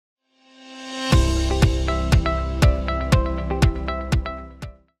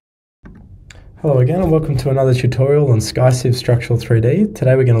Hello again and welcome to another tutorial on SkyCiv Structural 3D.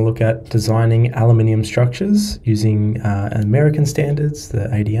 Today we're going to look at designing aluminium structures using American standards, the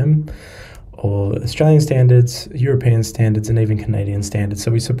ADM, or Australian standards, European standards, and even Canadian standards.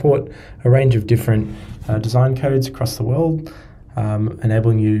 So we support a range of different design codes across the world,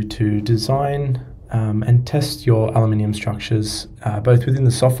 enabling you to design and test your aluminium structures both within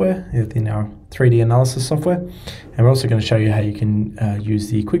the software, within our 3D analysis software, and we're also going to show you how you can use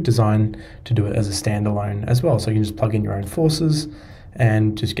the quick design to do it as a standalone as well. So you can just plug in your own forces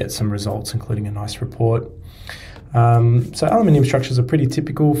and just get some results, including a nice report. So aluminium structures are pretty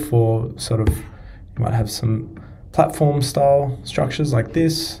typical for you might have some platform style structures like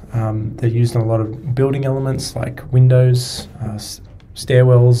this. They're used in a lot of building elements like windows,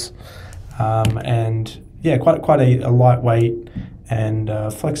 stairwells, and yeah, quite a lightweight and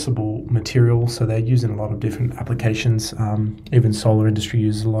flexible material. So they're used in a lot of different applications. Even solar industry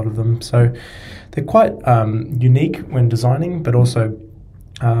uses a lot of them. So they're quite unique when designing, but also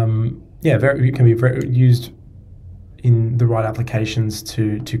can be very used in the right applications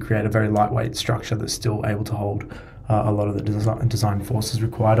to create a very lightweight structure that's still able to hold a lot of the design forces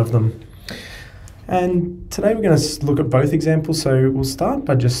required of them. And today we're going to look at both examples. So we'll start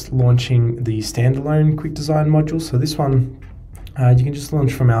by just launching the standalone quick design module. So this one you can just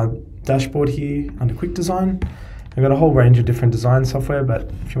launch from our dashboard here under quick design. I've got a whole range of different design software, but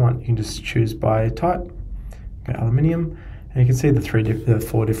if you want you can just choose by type. Go aluminium, and you can see the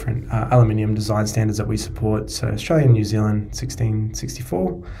four different aluminium design standards that we support. So Australia and New Zealand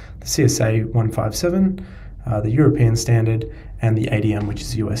 1664, the CSA 157, the European standard, and the ADM, which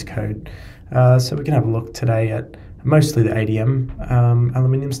is US code. So we can have a look today at mostly the ADM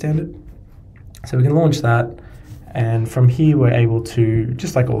aluminium standard. So we can launch that, and from here we're able to,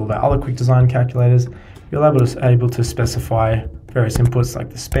 just like all of our other quick design calculators, you're able to specify various inputs like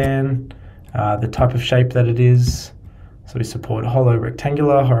the span, the type of shape that it is. So we support hollow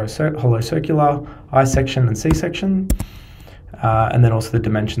rectangular, hollow circular, I section and C section, and then also the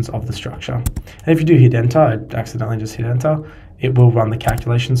dimensions of the structure. And if you do hit enter, I accidentally just hit enter, it will run the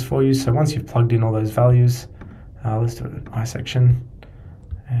calculations for you. So once you've plugged in all those values, let's do an I section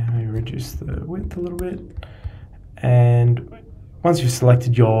and maybe reduce the width a little bit. And once you've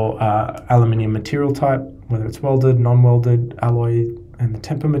selected your aluminium material type, whether it's welded, non-welded, alloy, and the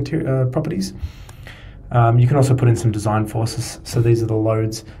temper properties, you can also put in some design forces. So these are the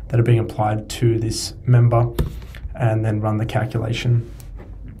loads that are being applied to this member, and then run the calculation.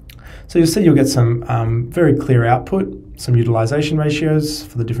 So you'll see you'll get some very clear output, some utilization ratios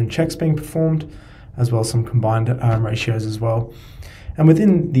for the different checks being performed, as well as some combined ratios as well. And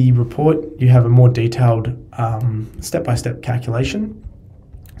within the report, you have a more detailed step-by-step calculation.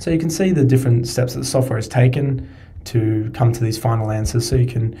 So you can see the different steps that the software has taken to come to these final answers. So you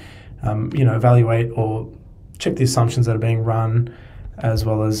can evaluate or check the assumptions that are being run, as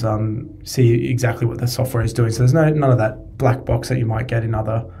well as see exactly what the software is doing. So there's none of that black box that you might get in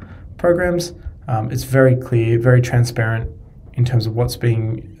other programs. It's very clear, very transparent in terms of what's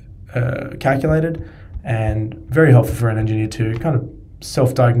being calculated, and very helpful for an engineer to kind of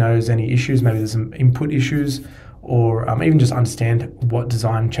self-diagnose any issues. Maybe there's some input issues, or even just understand what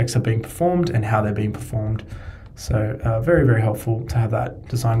design checks are being performed and how they're being performed. So very, very helpful to have that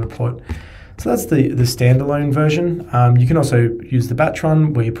design report. So that's the standalone version. You can also use the batch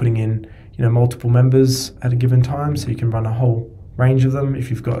run, where you're putting in multiple members at a given time, so you can run a whole range of them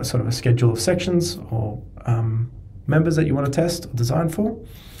if you've got sort of a schedule of sections or members that you want to test or design for.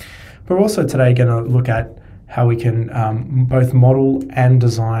 But we're also today going to look at how we can both model and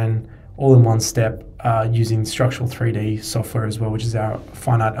design all in one step using Structural 3D software as well, which is our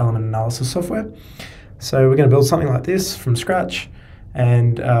finite element analysis software. So we're going to build something like this from scratch,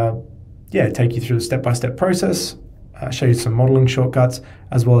 and take you through the step-by-step process, show you some modeling shortcuts,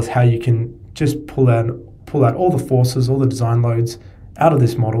 as well as how you can just pull out all the forces, all the design loads out of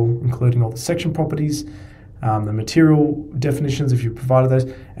this model, including all the section properties, the material definitions if you provided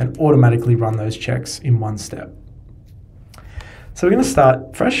those, and automatically run those checks in one step. So we're going to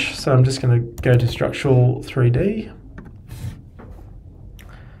start fresh. So I'm just going to go to Structural 3D.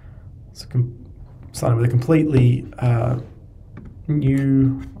 So starting with a completely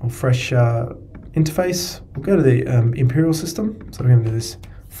new or fresh interface. We'll go to the imperial system. So we're going to do this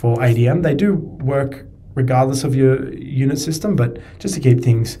for ADM. They do work regardless of your unit system, but just to keep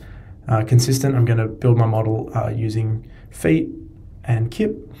things consistent, I'm going to build my model using feet and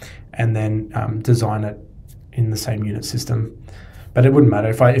kip, and then design it in the same unit system. But it wouldn't matter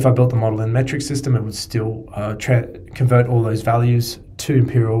if I built the model in metric system, it would still convert all those values to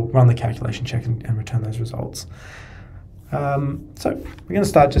imperial, run the calculation check, and return those results. So we're going to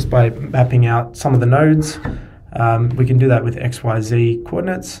start just by mapping out some of the nodes. We can do that with XYZ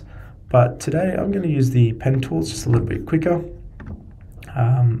coordinates, but today I'm going to use the pen tools just a little bit quicker.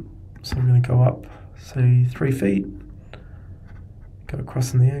 So I'm going to go up, say 3 feet, go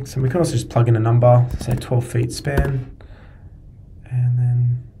across in the X, and we can also just plug in a number, say 12 feet span, and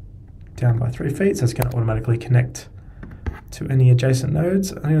then down by 3 feet, so it's going to automatically connect to any adjacent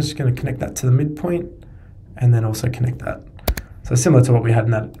nodes. I'm just going to connect that to the midpoint, and then also connect that. So similar to what we had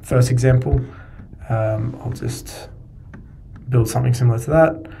in that first example, I'll just build something similar to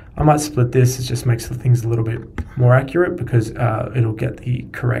that. I might split this, it just makes things a little bit more accurate because it'll get the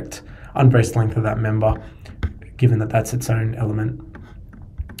correct unbraced length of that member, given that that's its own element.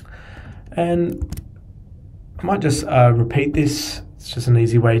 And I might just repeat this. It's just an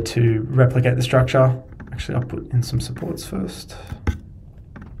easy way to replicate the structure. Actually, I'll put in some supports first.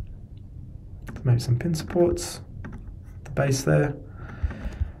 Maybe some pin supports, the base there.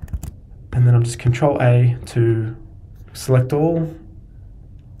 And then I'm just Control A to select all.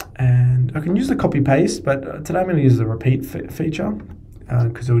 And I can use the copy paste, but today I'm going to use the repeat feature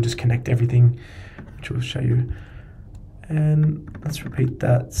because it will just connect everything, which will show you. And let's repeat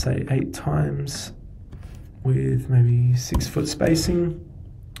that, say 8 times with maybe 6 foot spacing.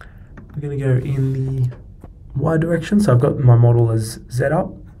 We're going to go in the Y direction. So I've got my model as Z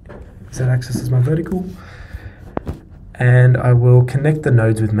up, Z axis is my vertical. And I will connect the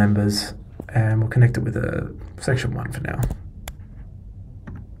nodes with members, and we'll connect it with a section 1 for now.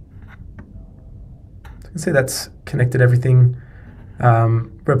 You can see that's connected everything,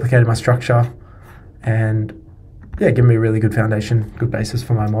 replicated my structure, and yeah, given me a really good foundation, good basis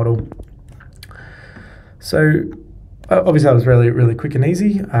for my model. So obviously that was really quick and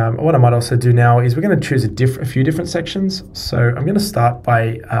easy. What I might also do now is we're going to choose a few different sections. So I'm going to start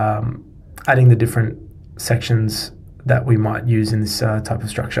by adding the different sections that we might use in this type of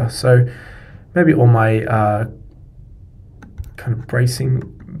structure. So maybe all my kind of bracing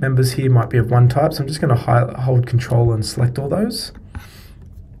members here might be of one type, so I'm just going to hold Control and select all those.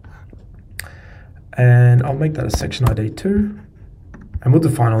 And I'll make that a section ID 2. And we'll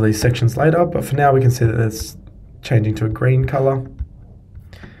define all these sections later, but for now we can see that it's changing to a green color.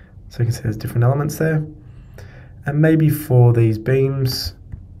 So you can see there's different elements there. And maybe for these beams,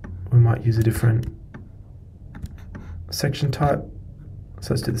 we might use a different section type.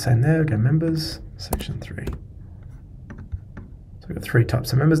 So let's do the same there, go members, section 3. So we've got 3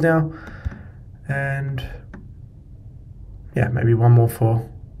 types of members now. And yeah, maybe one more for,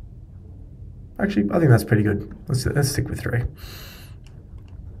 actually, I think that's pretty good. Let's stick with 3.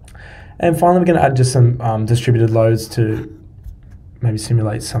 And finally, we're going to add just some distributed loads to maybe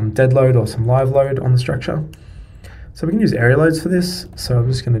simulate some dead load or some live load on the structure. So we can use area loads for this. So I'm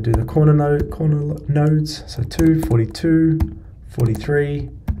just going to do the corner nodes. So 2, 42, 43,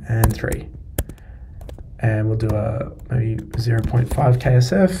 and 3. And we'll do a maybe 0.5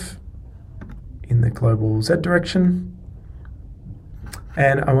 KSF in the global Z direction.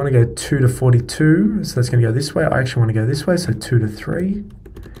 And I want to go 2 to 42, so that's going to go this way. I actually want to go this way, so 2 to 3.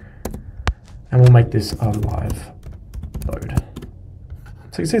 And we'll make this a live load.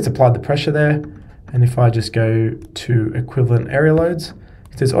 So you can see it's applied the pressure there. And if I just go to equivalent area loads,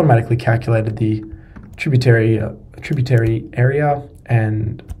 it's automatically calculated the tributary area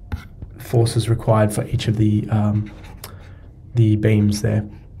and forces required for each of the beams there.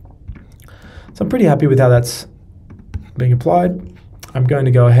 So I'm pretty happy with how that's being applied. I'm going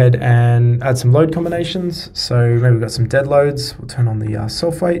to go ahead and add some load combinations. So maybe we've got some dead loads. We'll turn on the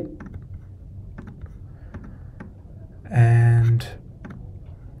self weight. And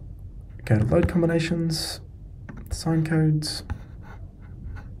go to load combinations, sign codes,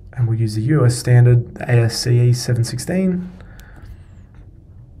 and we'll use the US standard, the ASCE 716.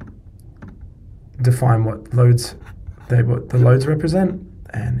 Define what the loads represent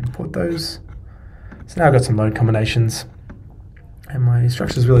and import those. So now I've got some load combinations and my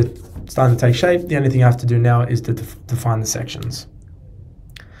structure is really starting to take shape. The only thing I have to do now is to define the sections.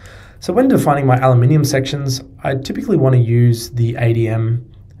 So when defining my aluminium sections, I typically want to use the ADM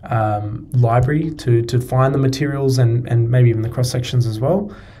library to find the materials and maybe even the cross sections as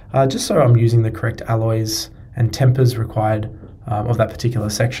well, just so I'm using the correct alloys and tempers required of that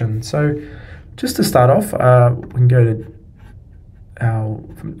particular section. So just to start off, we can go to our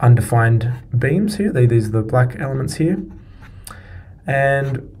undefined beams here. These are the black elements here.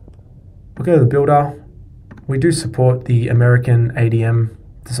 And we'll go to the builder. We do support the American ADM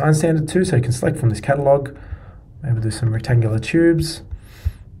design standard too, so you can select from this catalog. Maybe do some rectangular tubes.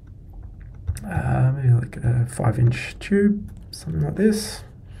 Maybe like a 5-inch tube, something like this.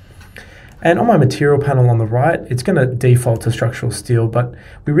 And on my material panel on the right, it's going to default to structural steel, but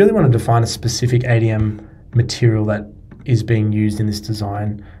we really want to define a specific ADM material that is being used in this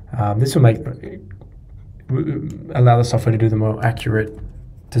design. This will allow the software to do the more accurate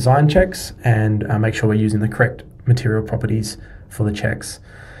design checks and make sure we're using the correct material properties for the checks.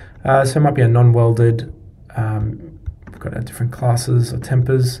 So it might be a non-welded, we've got our different classes or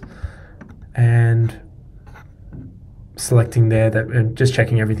tempers, and selecting there that and just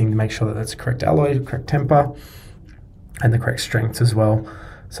checking everything to make sure that that's the correct alloy, correct temper, and the correct strengths as well.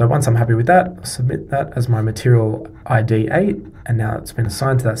 So once I'm happy with that, I'll submit that as my material ID 8, and now it's been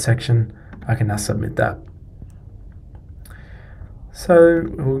assigned to that section, I can now submit that. So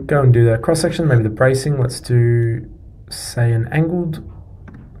we'll go and do the cross section, maybe the bracing. Let's do, say, an angled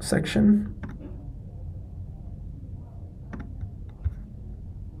section.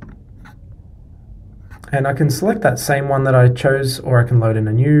 And I can select that same one that I chose, or I can load in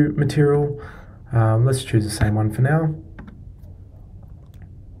a new material. Let's choose the same one for now.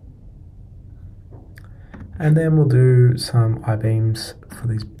 And then we'll do some I-beams for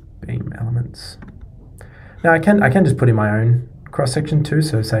these beam elements. Now I can just put in my own cross section too.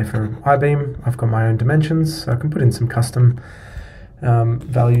 So say for I-beam, I've got my own dimensions. So I can put in some custom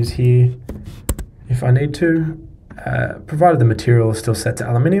values here if I need to, provided the material is still set to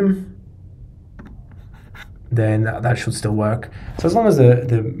aluminium. Then that should still work. So as long as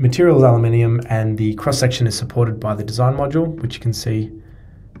the material is aluminium and the cross section is supported by the design module, which you can see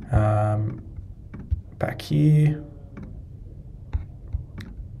back here,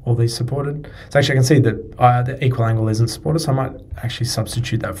 all these supported. So actually I can see that the equal angle isn't supported, so I might actually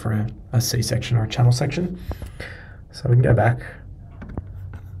substitute that for a C section or a channel section. So we can go back.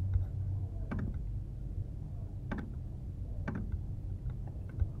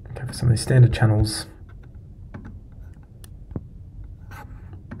 Go for some of these standard channels.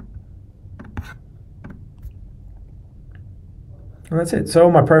 And that's it. So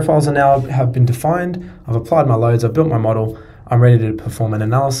all my profiles are now have been defined. I've applied my loads, I've built my model. I'm ready to perform an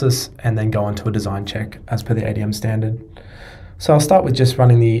analysis and then go on to a design check as per the ADM standard. So I'll start with just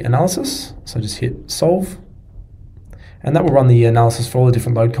running the analysis. So just hit solve. And that will run the analysis for all the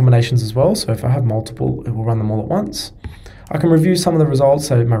different load combinations as well. So if I have multiple, it will run them all at once. I can review some of the results,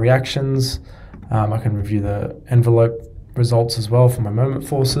 so my reactions. I can review the envelope results as well for my moment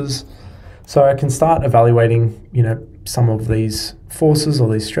forces. So I can start evaluating, some of these forces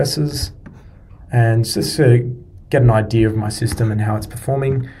or these stresses, and just to get an idea of my system and how it's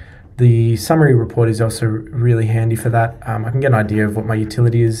performing. The summary report is also really handy for that. I can get an idea of what my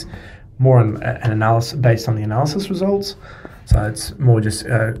utility is, more on an analysis based on the analysis results. So it's more just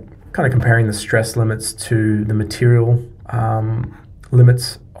kind of comparing the stress limits to the material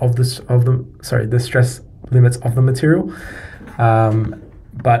limits of the stress limits of the material.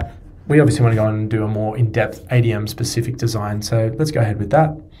 But we obviously want to go on and do a more in-depth ADM specific design. So let's go ahead with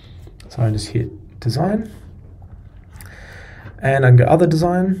that. So I just hit design, and I can go other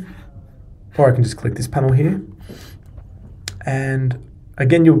design, or I can just click this panel here. And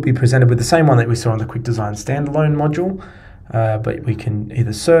again, you'll be presented with the same one that we saw on the quick design standalone module, but we can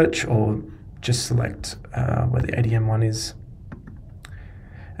either search or just select where the ADM one is.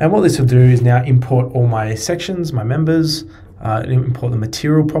 And what this will do is now import all my sections, my members, import the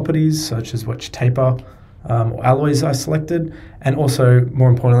material properties, such as which taper or alloys I selected, and also, more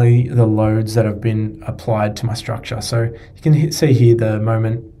importantly, the loads that have been applied to my structure. So you can see here the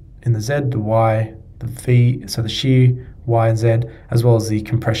moment in the Z, the Y, the V, so the shear, Y and Z, as well as the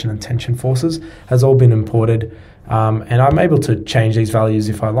compression and tension forces, has all been imported. And I'm able to change these values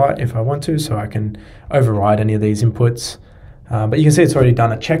if I want to, so I can override any of these inputs. But you can see it's already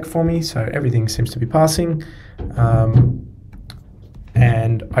done a check for me, so everything seems to be passing.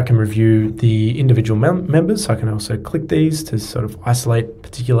 And I can review the individual members, so I can also click these to sort of isolate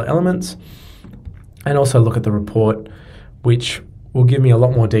particular elements, and also look at the report, which will give me a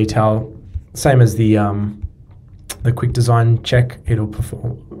lot more detail. Same as the quick design check, it'll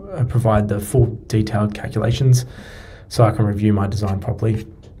provide the full detailed calculations, so I can review my design properly.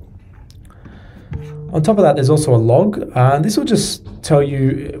 On top of that, there's also a log. This will just tell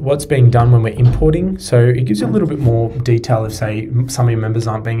you what's being done when we're importing. So it gives you a little bit more detail. If, say, some of your members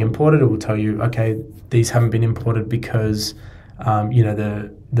aren't being imported, it will tell you, okay, these haven't been imported because,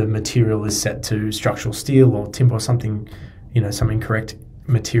 the material is set to structural steel or timber or something, some incorrect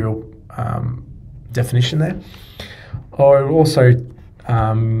material definition there. Or it will also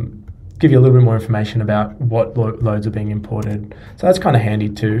give you a little bit more information about what loads are being imported. So that's kind of handy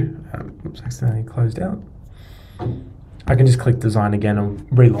too. Oops, accidentally closed out. I can just click design again and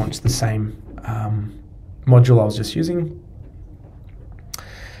relaunch the same module I was just using.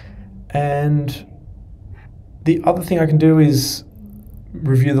 And the other thing I can do is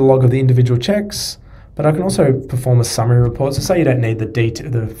review the log of the individual checks, but I can also perform a summary report. So say you don't need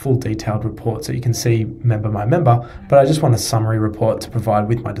the full detailed report so you can see member by member, but I just want a summary report to provide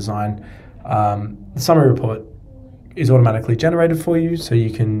with my design. The summary report is automatically generated for you, so you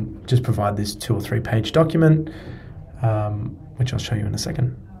can just provide this 2 or 3 page document, which I'll show you in a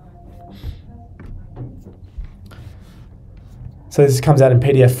second. So this comes out in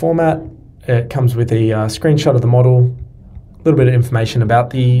PDF format. It comes with a screenshot of the model, a little bit of information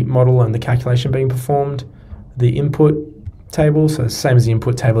about the model and the calculation being performed, the input table, so same as the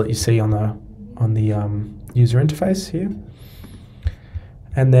input table that you see on the user interface here,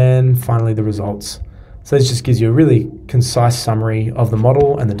 and then finally the results. So this just gives you a really concise summary of the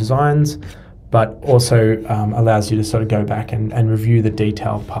model and the designs, but also allows you to sort of go back and review the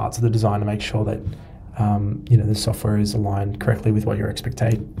detailed parts of the design to make sure that the software is aligned correctly with what you're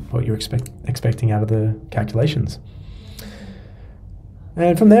expecting out of the calculations.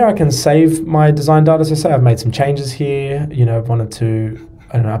 And from there I can save my design data. So say I've made some changes here, I've wanted to,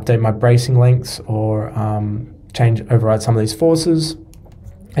 update my bracing lengths or override some of these forces.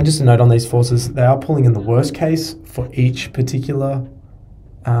 And just a note on these forces, they are pulling in the worst case for each particular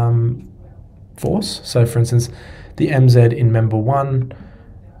force. So for instance, the MZ in member 1,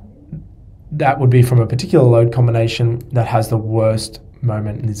 that would be from a particular load combination that has the worst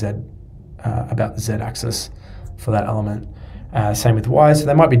moment in the Z, about the Z axis for that element. Same with Y, so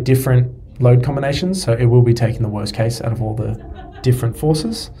there might be different load combinations, so it will be taking the worst case out of all the different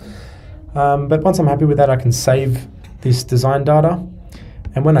forces. But once I'm happy with that, I can save this design data,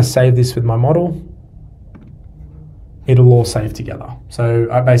 and when I save this with my model, it'll all save together. So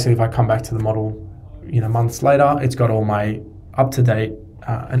basically, if I come back to the model, months later, it's got all my up-to-date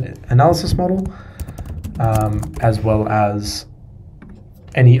analysis model, as well as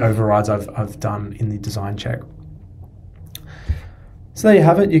any overrides I've done in the design check. So there you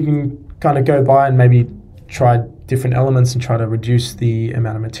have it. You can kind of go by and maybe try different elements and try to reduce the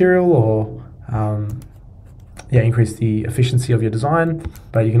amount of material or increase the efficiency of your design.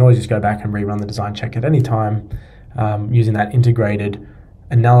 But you can always just go back and rerun the design check at any time using that integrated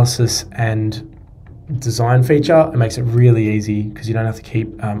analysis and design feature. It makes it really easy because you don't have to keep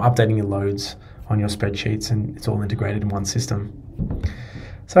updating your loads on your spreadsheets, and it's all integrated in one system.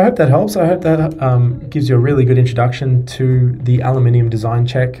 So I hope that helps. I hope that gives you a really good introduction to the aluminium design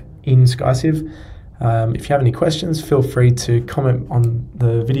check in SkyCiv. If you have any questions, feel free to comment on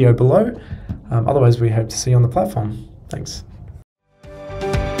the video below. Otherwise, we hope to see you on the platform. Thanks.